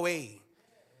go away.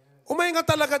 Umay nga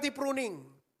talaga ti pruning.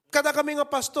 Kada kami nga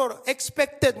pastor,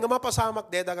 expected nga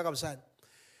mapasamak deda, kakabsat.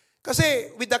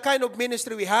 Kasi with the kind of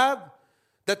ministry we have,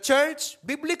 the church,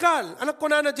 biblical. Anak ko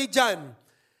na di dyan.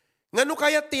 Nga no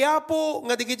kaya tiyapo,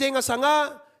 nga digijay nga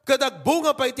sanga,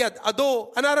 kadagbunga pa itiyat,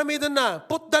 ado, anaramidan na,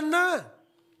 putdan na.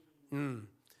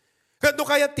 Kano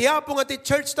kaya tiyapo nga ti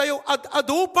church tayo,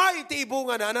 ado pa iti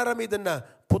ibunga na, anaramidan na,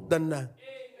 putdan na.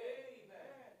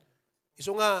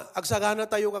 Iso nga, agsagana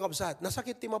tayo kakabsat,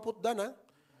 nasakit ti maputdan ha.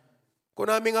 Kung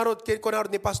namin nga rod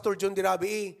ni Pastor John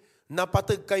Dirabi,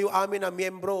 napatag kayo amin na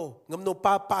miyembro, ngamno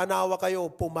papaanawa kayo,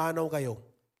 pumanaw kayo.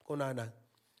 Kunana.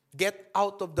 Get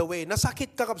out of the way.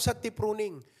 Nasakit kakabsat ti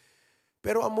pruning.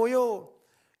 Pero amoyo,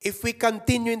 if we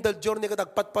continue in the journey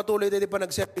katagpatpatuloy dito pa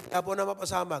nagserpit apo na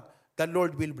mapasamag, the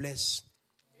Lord will bless.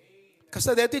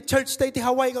 Kasi dito church tayo ti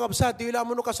Hawaii kakabsat, di wala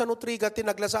mo no kasanutriga ti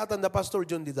naglasatan na Pastor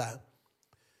John dita.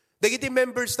 Dagiti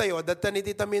members tayo, that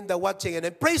Tita Minda watching, and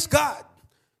then praise God,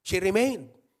 she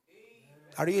remained.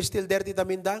 Are you still there, Tita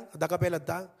Minda? Da kapelad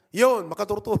ta? Yun,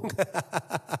 makaturtong.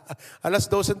 Alas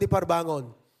 12 ti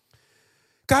parbangon.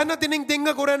 Kana tiningting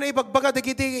nga kura na ibagbaga,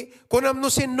 dagiti kunam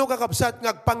no sinno kakabsat,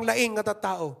 ngagpanglaing nga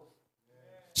tattao.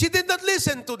 She did not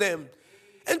listen to them.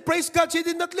 And praise God, she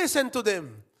did not listen to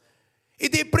them.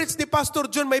 Idi-preach ni Pastor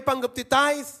John, may panggap ti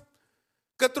tithe.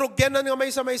 Katrugyanan nga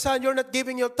may sa you're not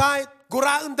giving your tithe.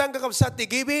 Guraan dang kakabsat ti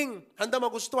giving. Handa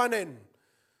magustuanin.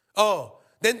 Oh,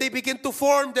 then they begin to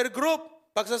form their group.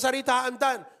 Pagsasaritaan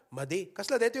dan. Madi.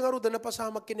 Kasla, dito yung aruda na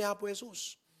pasamag kini Apo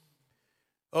Jesus.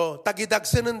 Oh,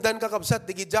 tagidagsanan dan kakabsat,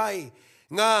 digijay.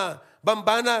 Nga,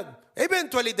 bambanag.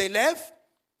 Eventually, they left.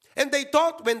 And they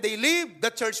thought, when they leave,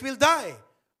 the church will die.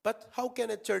 But how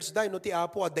can a church die? No ti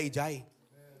Apo at dayjay.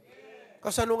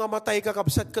 Kasano nga matay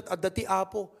kakabsat kat at dati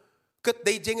Apo. Kat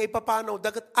dayjay nga ipapanaw.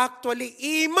 Dagat actually,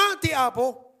 ima ti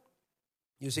Apo.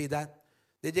 You see that?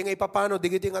 Dayjay nga ipapanaw,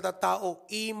 digiti nga tattao,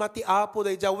 ima ti Apo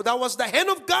dayjay. That was the hand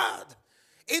of God.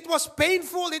 It was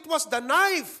painful. It was the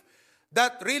knife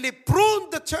that really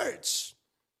pruned the church.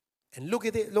 And look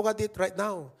at it right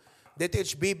now.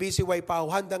 DTHBBCY pa,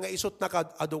 handa nga isot na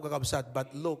ado kakabsat. But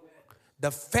look,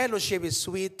 the fellowship is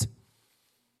sweet.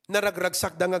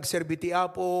 Naragragsak da ngagserbi ti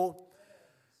Apo.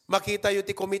 Makita yung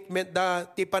ti commitment da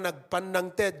ti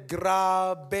panagpanang Ted.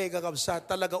 Grabe kakabsat.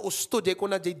 Talaga usto di ko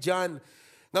na di dyan.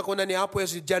 Nga ko na ni Apo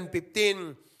si John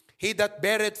 15. He that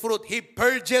beareth fruit, he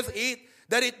purgeth it,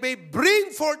 that it may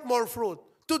bring forth more fruit.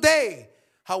 Today,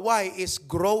 Hawaii is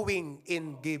growing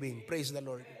in giving. Praise the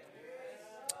Lord.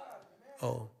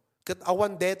 Oh. Kat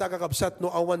awan deta kakabsat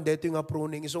no awan deta yung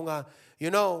pruning. So nga,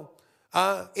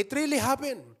 it really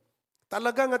happened.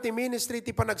 Talaga nga ti ministry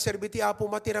ti panagserbi ti Apo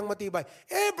matirang matibay.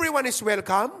 Everyone is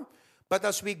welcome, but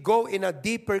as we go in a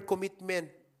deeper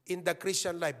commitment in the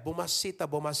Christian life, bumasit.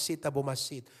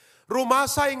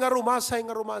 Rumasay.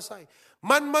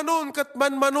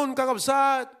 Manmanon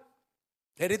kakabsat.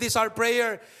 And it is our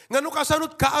prayer. Ngano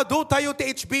kasanod kaado tayo ti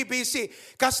HBBC.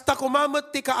 Kasta kumamat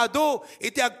ti kaado,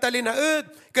 iti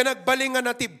agtalinaed, kanagbalingan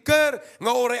na tibker,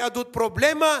 nga oray adut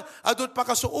problema, adut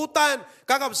pakasuutan,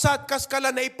 kakabsat, kaskala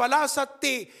na ipalasat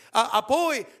ti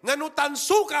apoy, ngano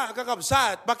tansuka,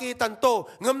 kakabsat, bakitan to,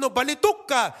 ngamno balitok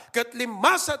ka, kat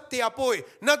limasat ti apoy,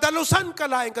 nadalusan ka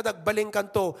laing kadagbaling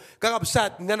kanto,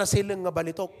 kakabsat, nga nasilang nga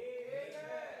balitok.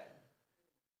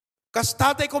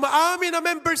 Kastatay ko maamin na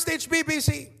member stage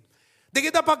BBC. Di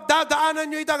kita pagdadaanan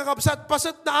nyo ita kakabsat,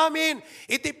 pasat na amin.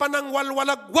 Iti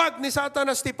panangwalwalagwag ni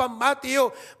Satanas ti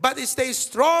pamatio. But stay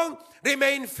strong,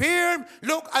 remain firm,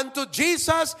 look unto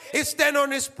Jesus, stand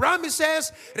on His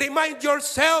promises, remind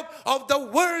yourself of the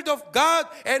Word of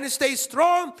God, and stay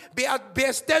strong, be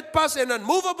steadfast and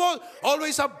unmovable,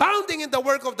 always abounding in the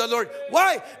work of the Lord.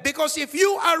 Why? Because if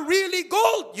you are really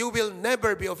gold, you will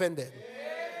never be offended.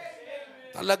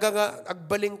 Talaga nga,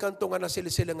 agbaling kanto nga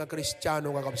nasilsila nga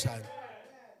Kristiyano nga kapsaan.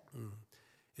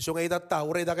 Iso nga itata,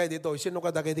 uray da kayo dito, sino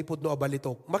ka da kayo di pudno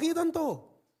abalitok? Makitan to.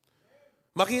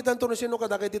 Makitan to no sino ka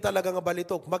da kayo di talaga nga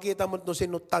balitok. Makita mo no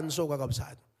sino tanso nga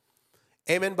kapsaan.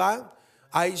 Amen ba?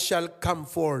 I shall come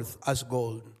forth as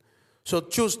gold. So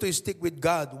choose to stick with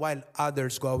God while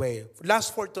others go away.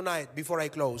 Last for tonight, before I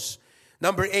close.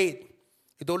 Number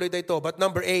 8. Ituloy tayo ito, but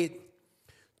number 8.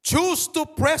 Choose to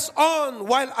press on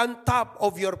while on top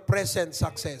of your present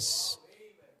success.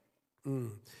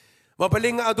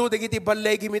 Mabaling nga ado, dagiti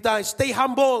balay gimita. Stay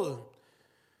humble.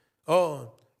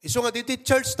 Iso nga diti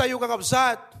church tayo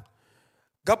kakabsat.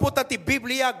 Gapot ti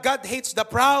Biblia, God hates the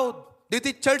proud.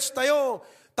 Diti church tayo,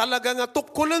 talaga nga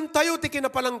tukkulan tayo ti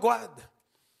kinapalangguad.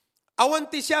 Awan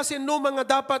ti siya sino mga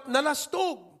dapat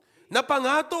nalastog,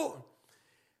 napangato.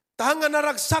 Tahanga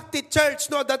naragsak ti church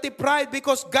no dati pride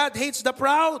because God hates the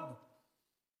proud.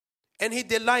 And He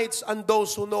delights on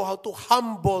those who know how to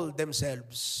humble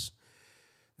themselves.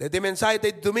 Dati mensahe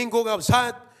ti Domingo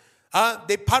ngabsat,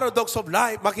 the paradox of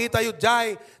life, makita yu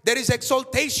jay, there is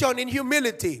exaltation in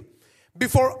humility.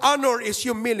 Before honor is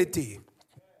humility.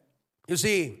 You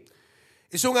see,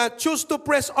 iso nga, choose to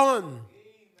press on.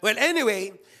 Well,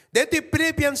 anyway, dati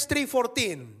Philippians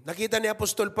 3:14, nakita ni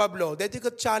Apostol Pablo, dati ka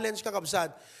challenge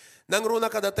kakabsat, nang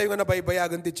runa kada tayo nga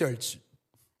nabaybayagan ti church.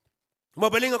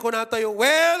 Mabaling ako na tayo,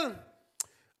 well,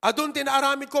 adun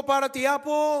tinaaramid ko para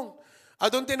tiyapo,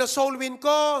 adun tina-soul win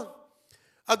ko,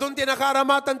 adun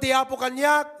tinakaramatan tiyapo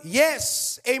kanyak,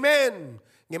 yes, amen.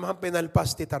 Ngimahang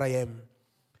pinalpas ti tarayem.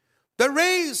 The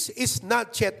race is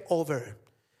not yet over.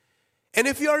 And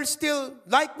if you are still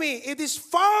like me, it is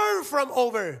far from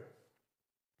over.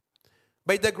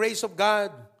 By the grace of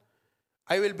God,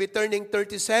 I will be turning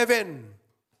 37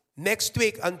 next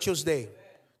week on Tuesday.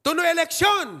 Tuno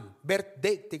eleksyon,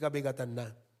 birthday, ti kabigatan na.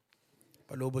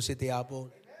 Palubos si Tiapo.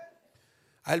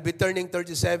 I'll be turning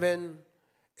 37,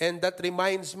 and that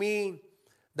reminds me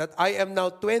that I am now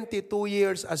 22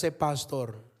 years as a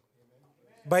pastor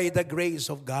by the grace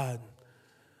of God.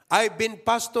 I've been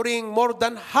pastoring more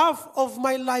than half of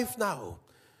my life now.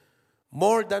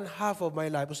 More than half of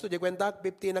my life. Gusto di kwenta,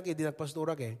 15 na hindi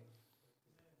nagpastura kay.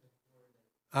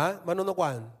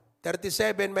 Manunukuan?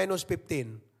 37 minus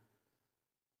 15.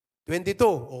 22.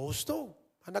 Gusto.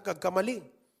 Anak kagkamali.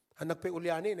 Anak pa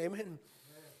ulianin. Amen.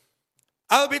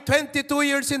 I'll be 22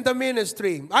 years in the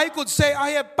ministry. I could say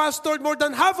I have pastored more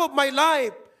than half of my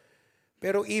life.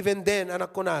 Pero even then,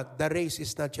 anak ko na, the race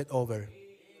is not yet over.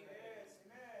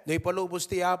 Naipalubos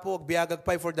ti Apo, biyagag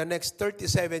pa for the next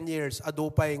 37 years,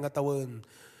 adupay nga tawon.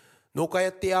 No kaya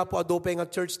ti Apo, adupay nga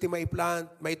church ti maiplant,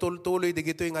 maitultuloy di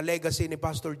gito yung legacy ni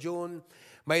Pastor June,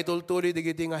 maitultuloy di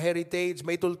gito yung heritage,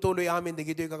 maitultuloy amin di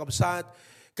gito yung kakabsat.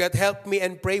 Kaya't help me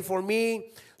and pray for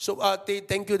me. So,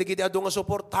 thank you, di gito ado nga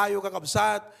support tayo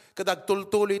kakabsat,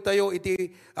 kadagtultuloy tayo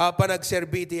iti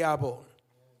panagserbi ti Apo.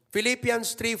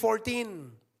 Philippians 3:14.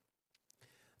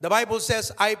 The Bible says,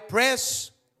 I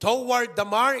press toward the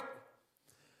mark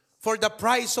for the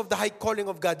prize of the high calling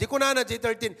of God. Di ko na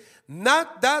 13.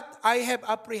 Not that I have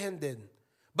apprehended,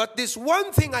 but this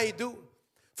one thing I do,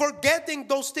 forgetting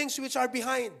those things which are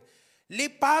behind.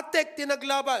 Lipatek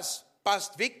tinaglabas.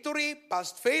 Past victory,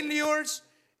 past failures,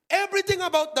 everything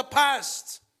about the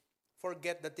past.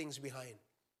 Forget the things behind.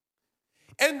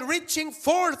 And reaching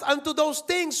forth unto those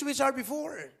things which are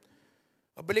before.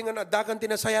 Mabalingan na, dakan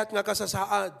tinasayat nga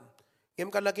kasasaad.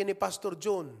 Ngem kalaki ni Pastor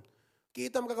John.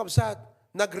 Kita makakabsat.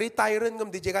 Nag-retire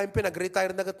ngam di kayo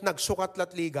pinag-retire nagsukat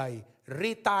lat ligay.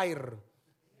 Retire.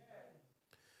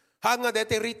 Nga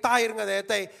dete, retire nga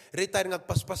dete. Retire nga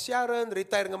paspasyaran,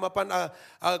 retire nga mapan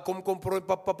kumkumpuro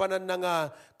papanan ng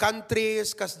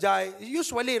countries, kasjay.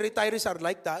 Usually, retirees are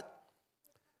like that.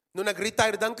 No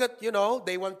nag-retire dangkat,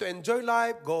 they want to enjoy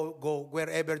life, go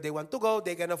wherever they want to go,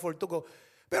 they can afford to go.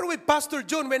 Pero with Pastor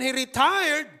John, when he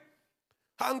retired,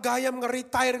 ang gayam nga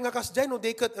retire nga kasdyan, no,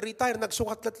 they could retire,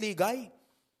 nagsukat lat ligay.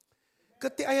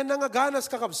 Kati ayan na nga ganas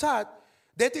kakabsat,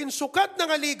 dito in sukat na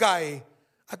nga ligay,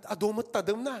 at adumot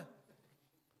tadam na.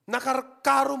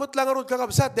 Nakarkarumot lang arod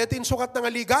kakabsat, dito in sukat na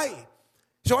nga ligay.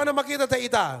 So ano makita ta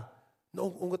ita?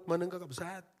 Naungungot man ng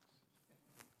kakabsat.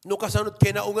 No kasanod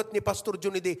kinaungot ni Pastor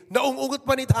John idi, naungungot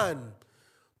panitan.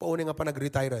 Pauni nga pa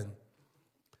nag-retirean.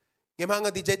 Nga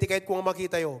mga DJ, kahit kung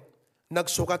makita yo,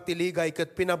 nagsukat ti ligay,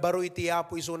 kat pinabaro iti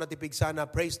apo iso na tipig sana,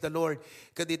 praise the Lord.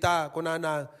 Kat ita,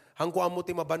 kunana, hangko amo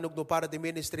ti mabanog no para the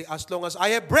ministry, as long as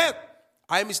I have breath,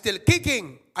 I am still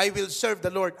kicking, I will serve the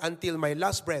Lord until my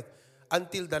last breath,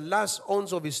 until the last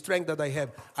ounce of His strength that I have,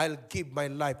 I'll give my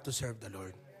life to serve the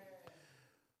Lord.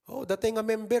 Oh, datay nga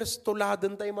members,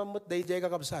 tuladan tayo mamut, DJ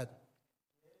kakabsat.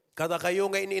 Kada kayo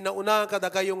nga ininauna,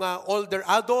 kada kayo nga older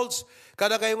adults,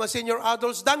 kada kayo nga senior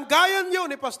adults, danggayan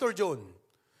nyo ni Pastor John.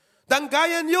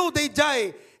 Danggayan nyo,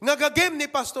 DJ, nga gagame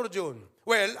ni Pastor John.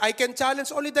 Well, I can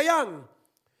challenge only the young.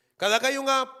 Kada kayo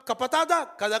nga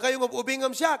kapatada, kada kayo nga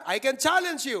ubingam siya, I can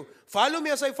challenge you. Follow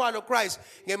me as I follow Christ.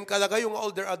 Ngayon, kada kayo nga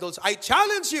older adults, I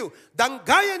challenge you.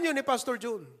 Danggayan nyo ni Pastor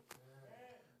John.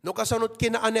 No kasanot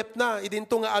kinaanep na,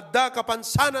 idinto nga adda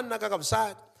kapansanan na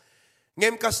kakabsat.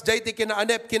 Ngem kasjay ti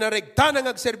kinaanep, kinaregta na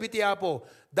ngagserbiti apo,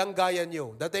 danggayan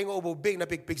nyo. Datay nga ububing na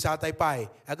pigpig sa atay pay,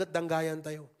 agad danggayan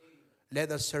tayo.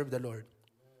 Let us serve the Lord.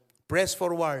 Press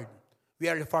forward. We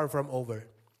are far from over.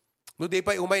 No di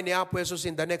pa'y umay ni Apo Jesus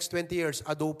in the next 20 years,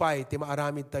 adupay, ti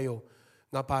maaramid tayo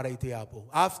nga para iti Apo.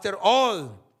 After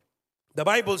all, the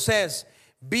Bible says,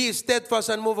 be steadfast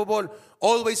and movable,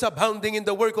 always abounding in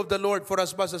the work of the Lord, for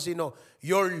as much as you know,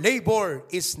 your labor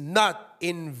is not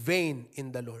in vain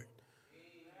in the Lord.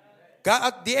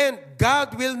 At the end,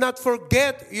 God will not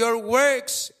forget your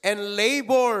works and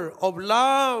labor of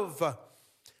love.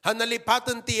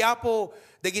 Hanalipatan ti Apo,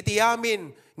 dagiti amin,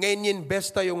 ngayon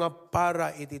invest tayo nga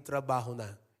para iti trabaho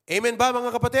na. Amen ba mga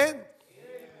kapatid? Amen.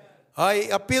 I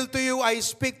appeal to you, I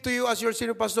speak to you as your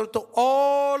senior pastor, to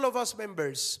all of us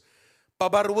members.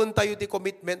 Pabarwon tayo ti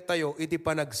commitment tayo, iti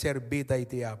panagserbi tayo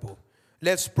ti Apo.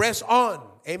 Let's press on.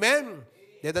 Amen?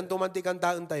 Detan tumantikan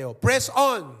taon tayo. Press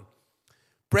on.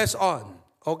 Press on.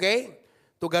 Okay?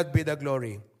 To God be the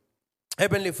glory.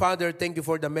 Heavenly Father, thank you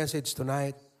for the message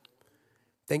tonight.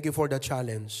 Thank you for the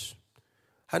challenge.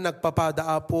 Nagpapada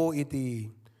po iti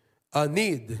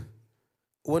need.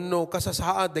 Uno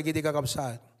kasasaad dagiti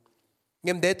kakabsat.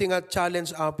 Ngem deti nga challenge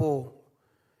apo.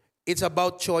 It's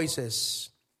about choices.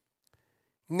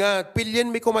 Nga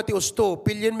pilyen mi kumati usto,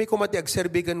 pilyen mi kumati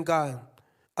agserbigan ka.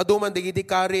 Aduman dagiti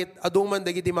karit, aduman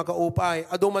dagiti makaupay,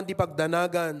 aduman di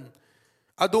pagdanagan.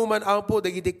 Aduman apo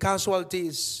dagiti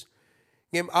casualties.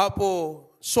 Ngem apo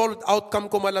sold outcome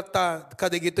ko malata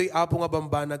kadigitoy apo nga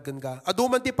bambanag ka.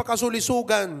 Aduman ti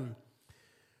pakasulisugan.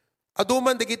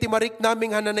 Aduman dagiti marik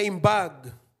naming hana na imbag.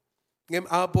 Ngem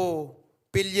apo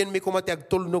pilyen mi kumati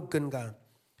agtulnog ka.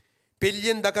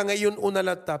 Pilyen da ka ngayon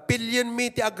unalata. Pilyen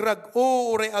mi ti agrag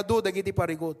o ure adu dagiti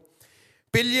parigot.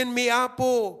 Pilyen mi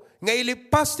apo nga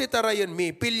ilipas ti tarayan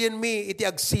mi. Pilyen mi iti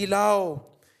agsilaw.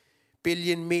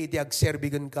 Pilyen mi iti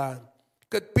agserbigan ka.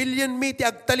 Kat pilyen mi ti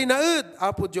agtalinaed,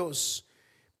 Apo Diyos.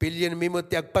 Pilyen mi mo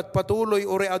ti agpatpatuloy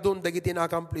ore adun dagiti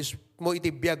na-accomplish mo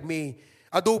iti biyag mi.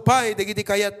 Adupay dagiti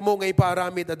kayat mo nga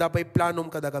iparamid adapay planom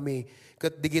kada kami.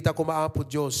 Kat digita kumaapo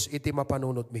Diyos iti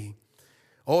mapanunot mi.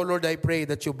 Oh Lord, I pray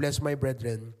that you bless my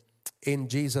brethren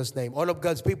in Jesus' name. All of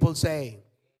God's people say,